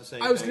pissed about the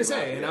same thing. I was going to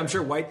say, and I'm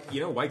sure white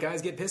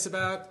guys get pissed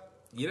about,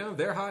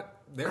 their hot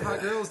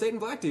girls dating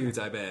black dudes,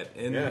 I bet.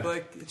 And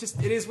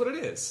it is what it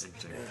is.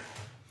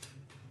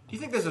 Do you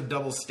think there's a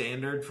double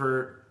standard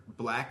for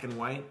black and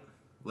white?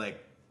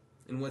 Like,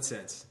 in what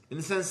sense? in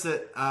the sense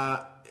that,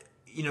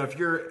 if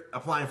you're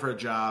applying for a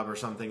job or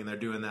something and they're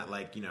doing that,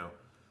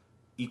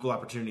 equal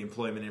opportunity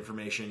employment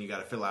information. You got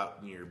to fill out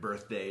your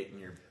birth date and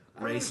your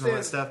race and all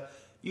that stuff.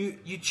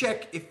 You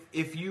check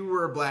if you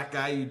were a black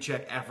guy, you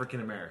check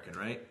African American,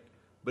 right?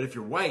 But if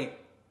you're white,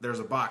 there's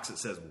a box that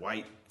says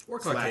white or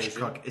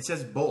Caucasian. It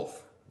says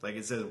both. Like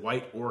it says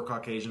white or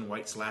Caucasian,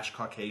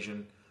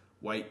 white/Caucasian,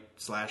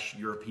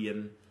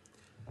 white/European.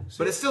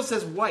 But it still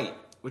says white,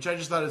 which I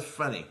just thought is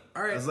funny.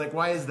 All right. I was like,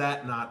 why is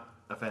that not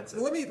offensive?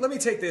 Well, let me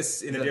take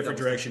this in a different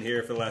direction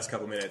here for the last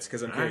couple minutes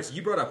because I'm curious. Right.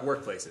 You brought up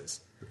workplaces.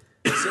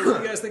 So what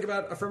do you guys think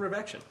about affirmative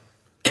action?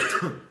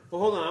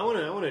 Well, hold on.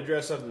 I want to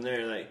address something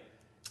there. Like,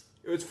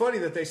 it's funny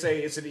that they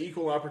say it's an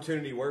equal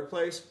opportunity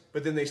workplace,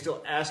 but then they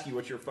still ask you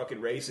what your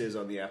fucking race is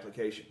on the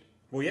application.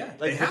 Well, yeah,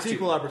 Like, if it's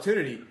equal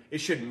opportunity, it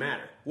shouldn't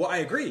matter. Well, I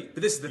agree,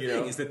 but this is the You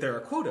thing: know? is that there are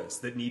quotas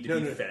that need to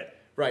be fed.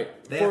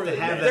 Right. They have to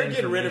have that They're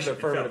getting rid of information.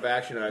 affirmative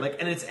action.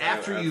 And it's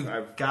after you've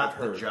got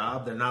the heard.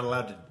 job. They're not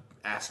allowed to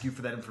ask you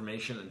for that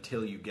information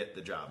until you get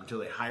the job. Until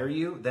they hire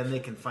you, then they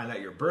can find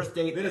out your birth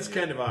date. Then it's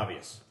kind of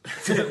obvious.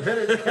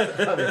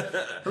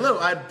 Hello,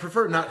 I'd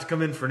prefer not to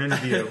come in for an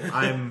interview.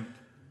 I'm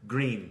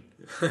green.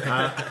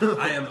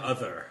 I am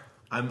other.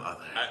 I'm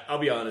other. I'll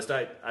be honest.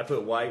 I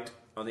put white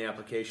on the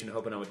application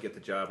hoping I would get the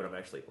job, but I'm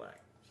actually black.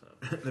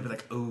 So. They'd be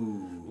like,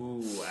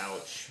 ooh. Ooh,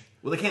 ouch.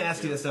 Well, they can't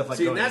ask you that stuff like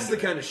See, going that's the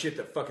into it. kind of shit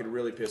that fucking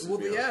really pisses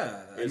me off. Yeah,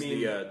 I Is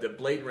mean, the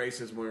blatant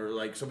racism where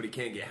like somebody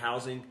can't get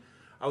housing.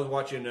 I was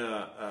watching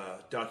a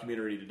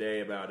documentary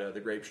today about the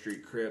Grape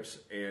Street Crips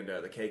and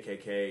the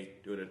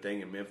KKK doing a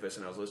thing in Memphis,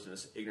 and I was listening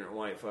to this ignorant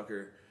white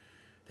fucker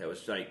that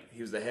was like,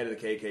 he was the head of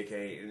the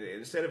KKK, and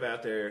instead of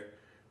out there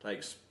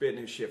like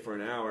spitting his shit for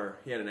an hour,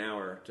 he had an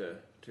hour to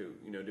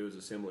do his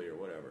assembly or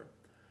whatever.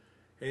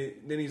 And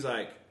then he's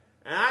like,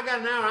 I got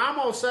an hour, I'm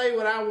going to say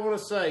what I want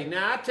to say.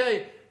 Now, I tell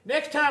you,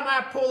 next time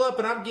I pull up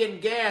and I'm getting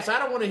gas, I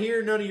don't want to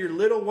hear none of your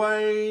Lil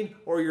Wayne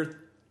or your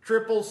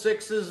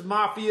 666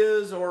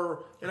 mafias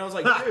or... And I was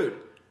like, dude,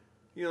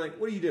 like,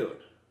 what are you doing?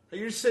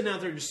 Like, you're just sitting out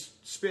there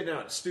just spitting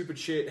out stupid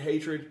shit,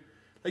 hatred.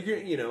 Like,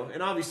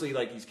 and obviously,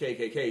 like, he's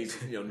KKK, he's,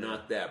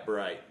 not that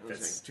bright.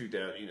 That's too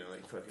down,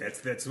 like, fucking...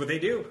 That's what they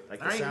do.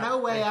 Like There ain't no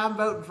way I'm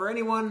voting for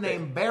anyone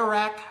named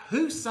Barack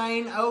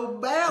Hussein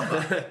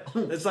Obama.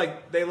 It's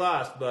like, they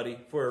lost, buddy,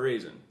 for a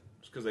reason.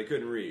 It's because they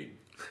couldn't read.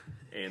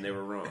 And they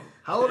were wrong.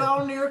 Hold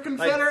on to your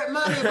Confederate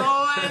money,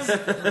 boys.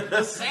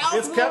 The South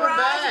It's will coming rise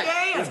back.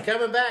 again. It's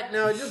coming back.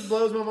 No, it just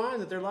blows my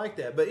mind that they're like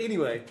that. But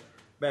anyway,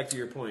 back to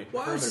your point.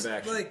 Well, Affirmative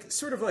action. like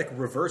sort of like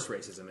reverse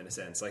racism in a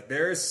sense. Like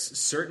there's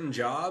certain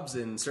jobs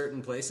in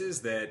certain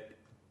places that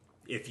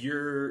if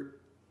you're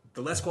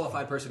the less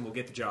qualified person will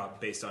get the job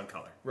based on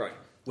color. Right.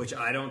 Which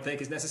I don't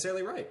think is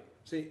necessarily right.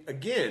 See,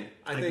 again,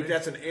 I think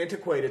that's an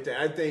antiquated thing.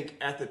 I think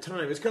at the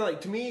time, it's kind of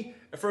like, to me,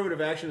 affirmative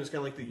action is kind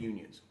of like the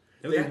unions.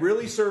 Okay. They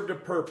really served a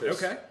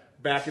purpose Okay.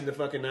 back in the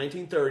fucking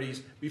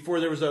 1930s, before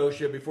there was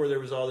OSHA, before there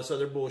was all this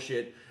other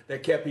bullshit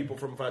that kept people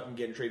from fucking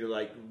getting treated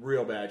like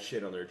real bad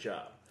shit on their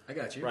job. I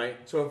got you. Right?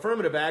 So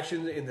affirmative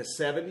action in the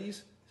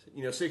 70s,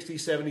 60s,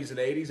 70s, and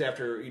 80s,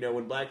 after,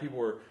 when black people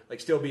were like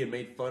still being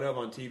made fun of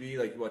on TV,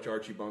 like you watch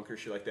Archie Bunker,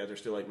 shit like that, they're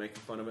still like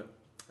making fun of it.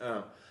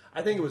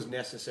 I think it was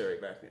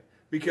necessary back then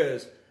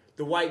because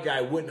the white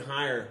guy wouldn't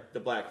hire the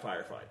black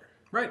firefighter.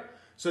 Right.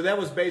 So that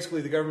was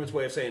basically the government's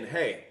way of saying,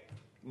 hey,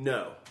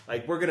 no.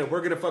 Like, we're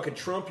gonna fucking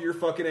trump your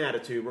fucking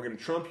attitude. We're gonna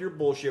trump your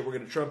bullshit. We're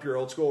gonna trump your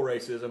old school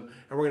racism,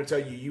 and we're gonna tell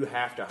you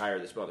have to hire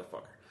this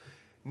motherfucker.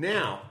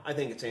 Now, I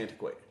think it's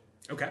antiquated.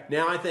 Okay.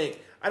 Now,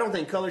 I don't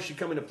think color should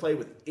come into play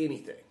with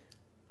anything.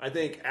 I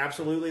think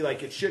absolutely,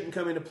 like, it shouldn't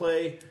come into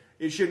play.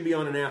 It shouldn't be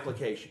on an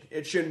application.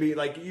 It shouldn't be,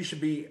 like, you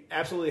should be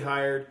absolutely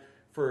hired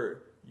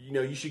for,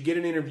 you should get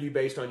an interview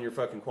based on your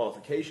fucking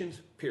qualifications,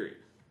 period.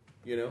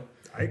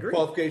 I agree.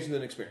 Qualifications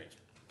and experience.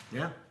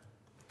 Yeah.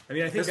 I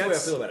mean, I think That's the way I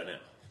feel about it now.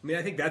 I mean,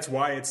 I think that's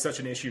why it's such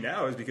an issue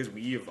now is because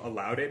we've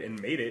allowed it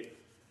and made it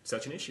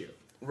such an issue.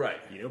 Right.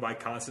 By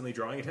constantly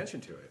drawing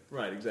attention to it.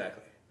 Right,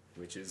 exactly.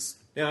 Which is...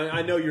 Now,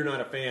 I know you're not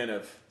a fan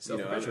of,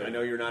 Self-perpetuating. I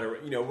know you're not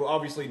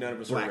obviously none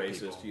of us Black are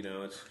racist,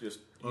 people. it's just,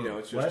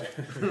 it's just...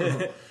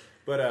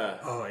 But,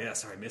 Oh, yeah,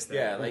 sorry, I missed that.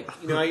 yeah, like,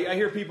 I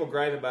hear people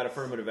gripe about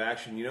affirmative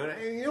action, and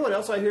you know what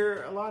else I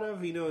hear a lot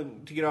of,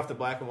 to get off the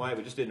black and white,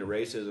 but just into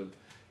racism,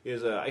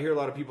 is I hear a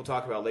lot of people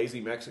talk about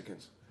lazy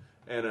Mexicans.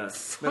 And man,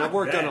 I've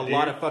worked on a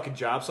lot of fucking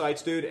job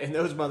sites, dude, and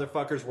those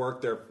motherfuckers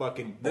work their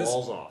fucking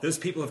balls off. Those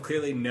people have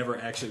clearly never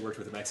actually worked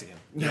with a Mexican.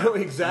 No,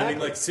 exactly. I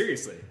mean, like,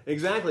 seriously.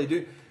 Exactly,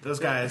 dude. Those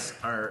guys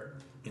are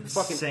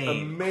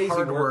insane, amazing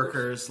hard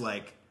workers. workers.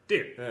 Like,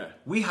 Dude. Yeah.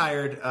 we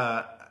hired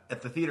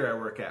at the theater I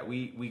work at.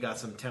 We got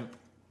some temp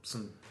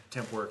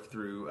work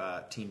through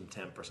Team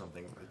Temp or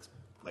something. It's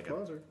like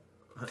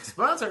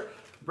sponsor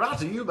brought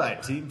to you by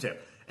Team Temp.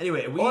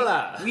 Anyway,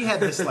 we had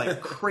this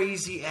like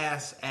crazy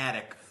ass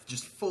attic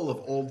just full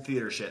of old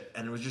theater shit,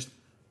 and it was just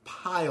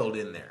piled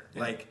in there.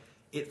 Yeah. Like,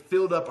 it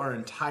filled up our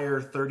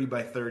entire 30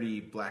 by 30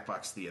 black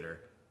box theater,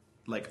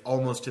 like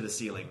almost to the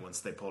ceiling once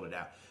they pulled it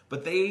out.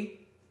 But they,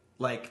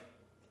 like,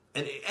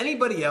 and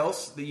anybody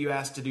else that you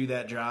asked to do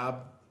that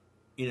job,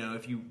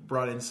 if you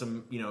brought in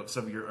some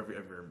of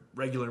your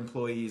regular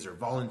employees or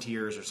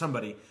volunteers or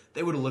somebody,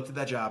 they would have looked at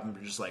that job and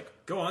been just like,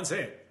 Go on,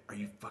 say it. "Are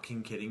you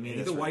fucking kidding me?"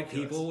 Maybe That's the white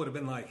ridiculous." people would have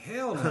been like,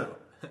 hell no.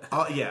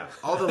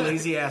 All the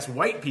lazy ass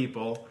white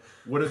people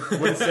would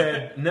have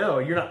said, "No,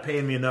 you're not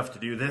paying me enough to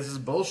do this. This is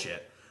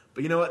bullshit."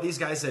 But you know what? These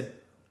guys said,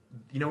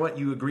 "You know what?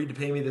 You agreed to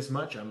pay me this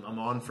much. I'm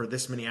on for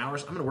this many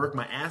hours. I'm going to work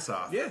my ass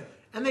off." Yeah.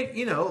 And they,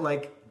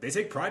 They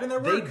take pride in their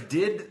they work.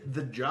 did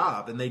the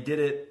job, and they did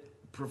it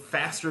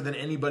faster than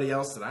anybody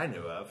else that I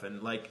knew of.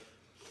 And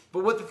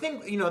but what the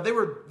thing, they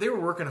were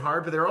working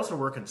hard, but they were also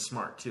working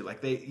smart too.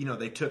 Like they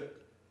took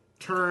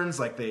turns,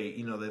 like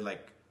they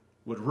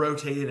would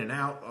rotate in and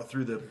out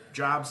through the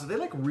job. So they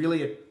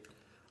really,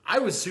 I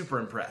was super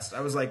impressed.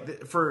 I was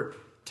like, for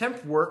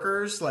temp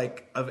workers,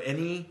 like of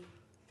any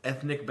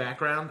ethnic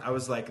background, I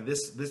was like,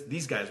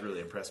 these guys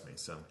really impressed me.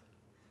 So,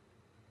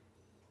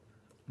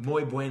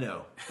 muy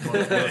bueno,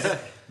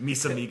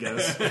 mis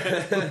amigos.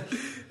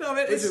 No,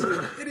 man,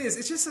 it is.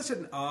 It's just such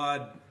an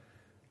odd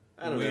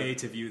way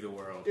to view the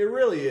world. It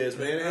really is,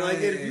 man.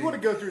 And if you want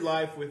to go through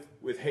life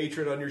with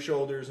hatred on your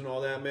shoulders and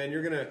all that, man,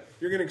 you're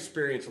gonna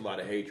experience a lot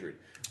of hatred.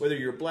 Whether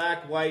you're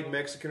black, white,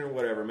 Mexican, or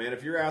whatever, man.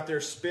 If you're out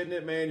there spitting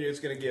it, man, it's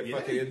gonna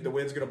get the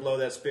wind's gonna blow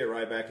that spit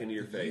right back into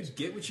your face. You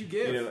get what you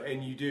give.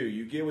 And you do.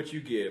 You get what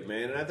you give,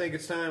 man. And I think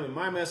it's time. And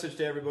my message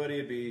to everybody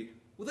would be.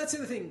 Well, that's the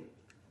other thing.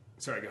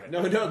 Sorry, go ahead.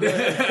 No, go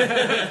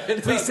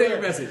ahead. Please say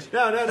your message.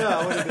 No.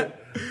 I want to.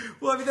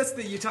 Well, I mean, that's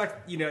you talk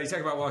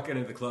about walking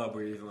into the club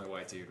where you're the only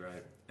white dude,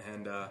 right?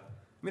 And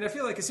I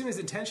feel like as soon as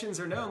intentions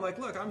are known, like,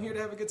 look, I'm here to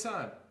have a good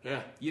time.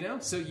 Yeah.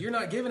 So you're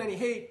not giving any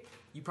hate.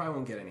 You probably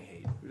won't get any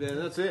hate. Yeah,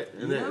 that's it.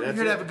 And You're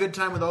here to have a good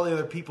time with all the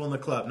other people in the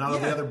club, not all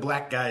the other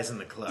black guys in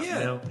the club.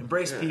 Yeah.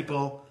 Embrace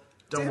people.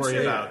 Don't Damn worry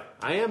straight. about.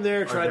 I am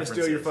there trying to steal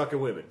your differences. fucking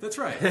women. That's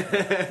right.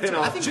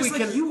 I think Just we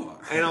like can. you are.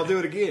 And I'll do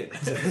it again. I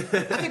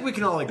think we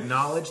can all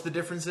acknowledge the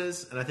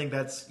differences, and I think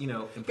that's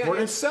important.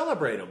 And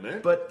celebrate them, man.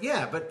 But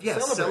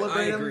celebrate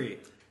I them. agree.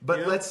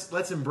 But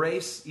let's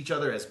embrace each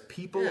other as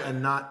people,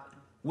 and not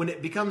when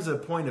it becomes a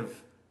point of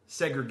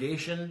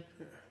segregation.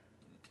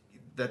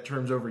 That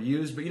term's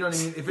overused, but you know what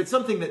I mean. If it's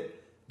something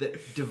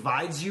that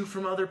divides you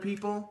from other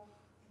people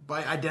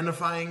by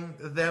identifying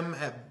them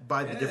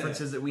by the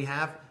differences that we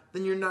have,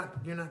 then you're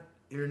not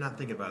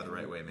thinking about it the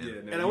right way, man. Yeah,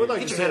 no, And I would like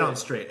Get to your say head that- on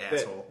straight,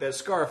 asshole. That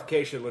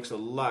scarification looks a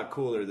lot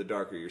cooler the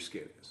darker your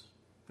skin is.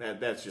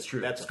 That's just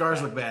True. That's a Scars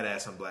fact. look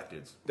badass on black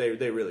dudes. They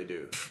really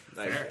do.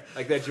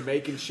 Like that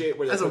Jamaican shit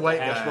where they As a put white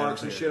the hash guy,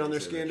 marks I and don't shit on think their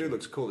so, skin, dude,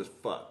 looks cool as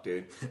fuck,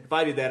 dude. If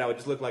I did that, I would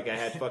just look like I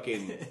had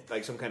fucking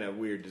like some kind of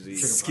weird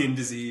disease. Skin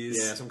disease.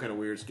 Yeah, some kind of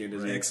weird skin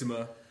disease.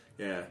 Eczema.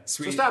 Yeah.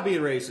 Sweet. So stop being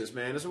racist,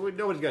 man.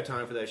 Nobody's got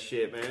time for that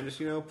shit, man. Just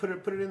put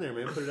it in there,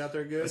 man. Put it out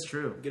there good. That's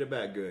true. Get it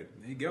back good.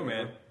 There you go,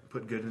 man.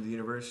 Put good into the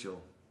universe,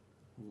 you'll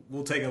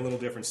We'll take a little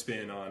different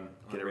spin on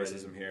get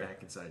racism here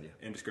back inside you.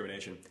 and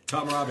discrimination.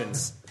 Tom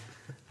Robbins.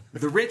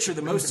 The rich are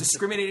the most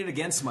discriminated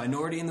against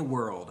minority in the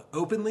world.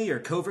 Openly or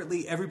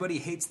covertly, everybody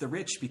hates the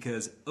rich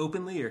because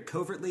openly or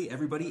covertly,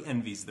 everybody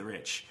envies the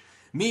rich.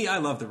 Me, I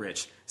love the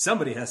rich.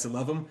 Somebody has to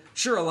love them.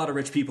 Sure, a lot of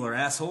rich people are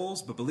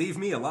assholes, but believe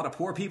me, a lot of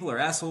poor people are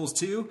assholes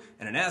too,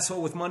 and an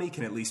asshole with money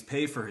can at least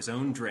pay for his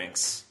own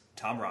drinks.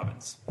 Tom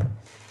Robbins.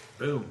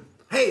 Boom.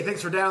 Hey,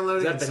 thanks for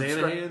downloading. Is that and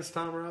banana subscri- hands,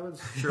 Tom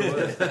Robbins? Sure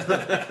was.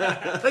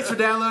 Thanks for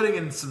downloading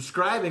and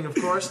subscribing, of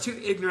course,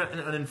 to Ignorant and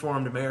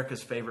Uninformed,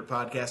 America's favorite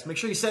podcast. Make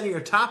sure you send in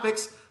your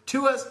topics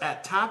to us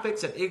at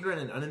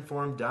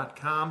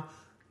topics@ignorantanduninformed.com.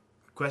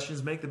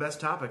 Questions make the best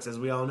topics, as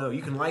we all know.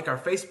 You can like our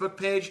Facebook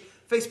page,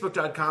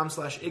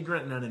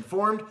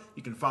 facebook.com/ignorantanduninformed.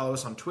 You can follow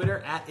us on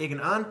Twitter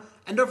 @ignorantun.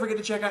 And don't forget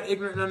to check out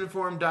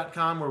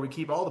ignorantanduninformed.com, where we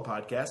keep all the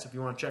podcasts. If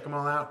you want to check them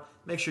all out,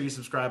 make sure you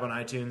subscribe on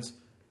iTunes.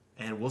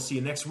 And we'll see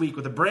you next week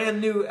with a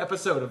brand new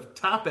episode of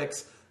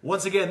Topics.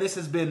 Once again, this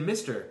has been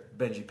Mr.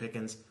 Benji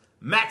Pickens,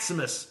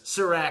 Maximus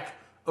Sirac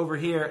over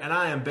here, and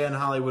I am Ben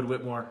Hollywood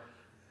Whitmore.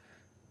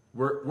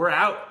 We're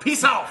out.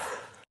 Peace off.